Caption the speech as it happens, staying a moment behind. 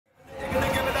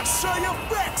show you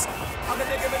flex. I'm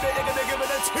gonna give it the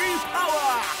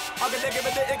T-power. I'm gonna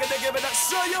give it the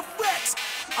show you flex.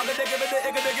 I'm gonna give it the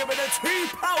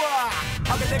T-power.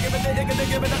 I'm gonna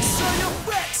give it the show you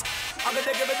flex. I'm gonna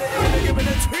give it the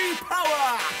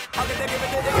T-power. I'm gonna give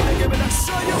it the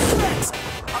show you flex.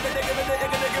 I'm gonna give it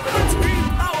the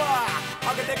T-power.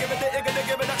 I'm gonna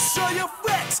give it the show you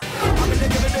flex. I'm gonna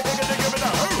give it the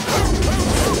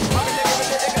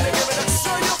I'm gonna give it the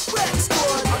show you flex.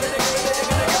 I'm gonna give it the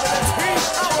T-power.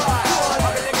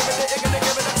 I'm gonna give it the T-power. I'm gonna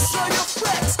give it the show you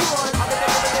flex. I'm gonna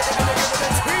give it the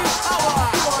T-power.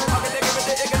 I'm gonna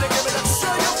give it the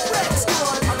show you flex.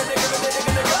 I'm gonna give it the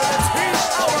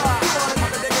T-power.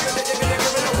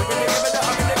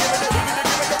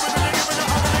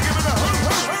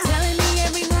 Telling me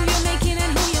every move you're making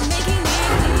and who you're making it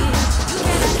with. You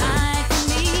cannot hide from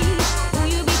me. Who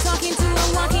you be talking to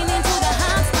and walking into the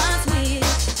hot spots with.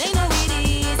 They know it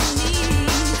is me.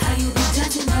 How you be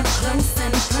judging up close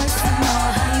and personal.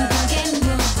 How you been getting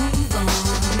your groove on.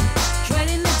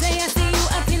 Dreading the day I see you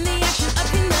up in the action, up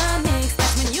in the mix.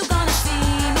 That's when you gonna see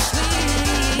me switch.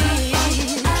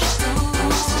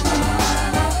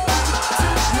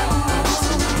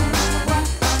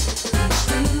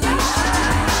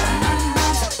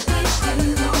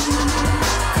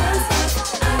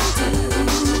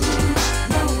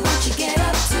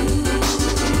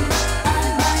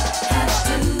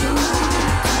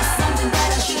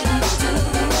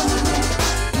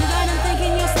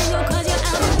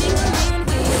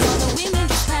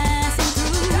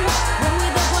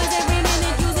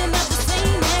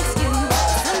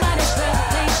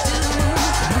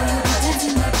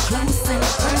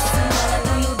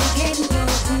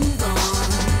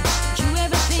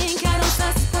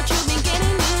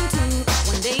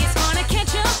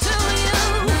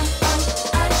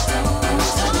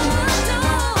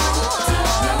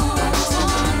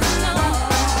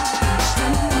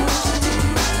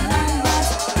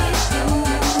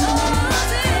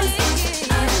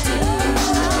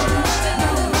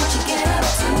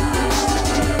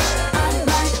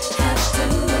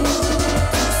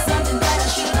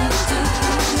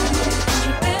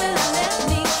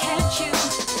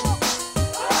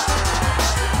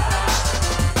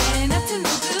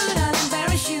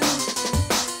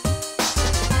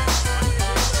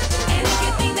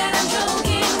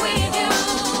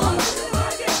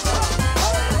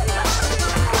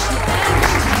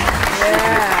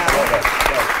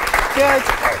 Good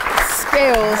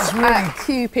skills at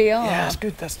QPR. Yeah, that's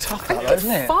good. That's tough, that, though,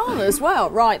 isn't it? Fun as well.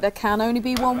 Right, there can only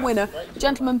be one winner.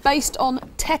 Gentlemen, based on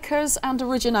techers and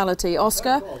originality,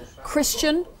 Oscar,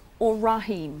 Christian or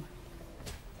Raheem?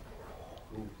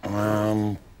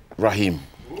 Raheem.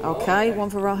 OK, one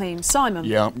for Raheem. Simon?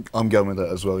 Yeah, I'm going with that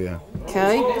as well, yeah.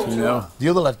 OK. The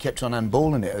other lad kept on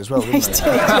handballing it as well, didn't he?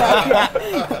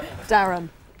 Darren?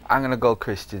 I'm going to go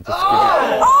Christian. Just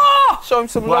give show him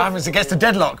some What love. happens? It gets the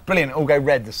deadlock. Brilliant. All go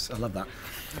red. I love that.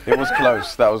 It was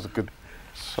close. That was a good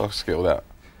soft skill, that.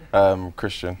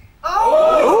 Christian. To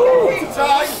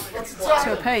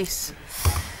a piece.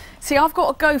 See, I've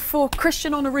got to go for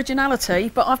Christian on originality,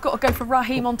 but I've got to go for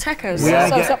Raheem on techers. Yeah,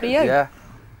 so it's up to you. Yeah.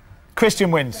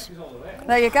 Christian wins.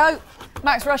 There you go.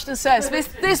 Max Rushton says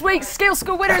this week's Skill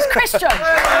Skool winner is Christian.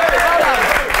 Well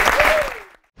done.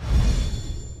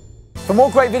 For more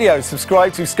great videos,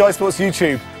 subscribe to Sky Sports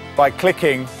YouTube by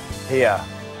clicking here.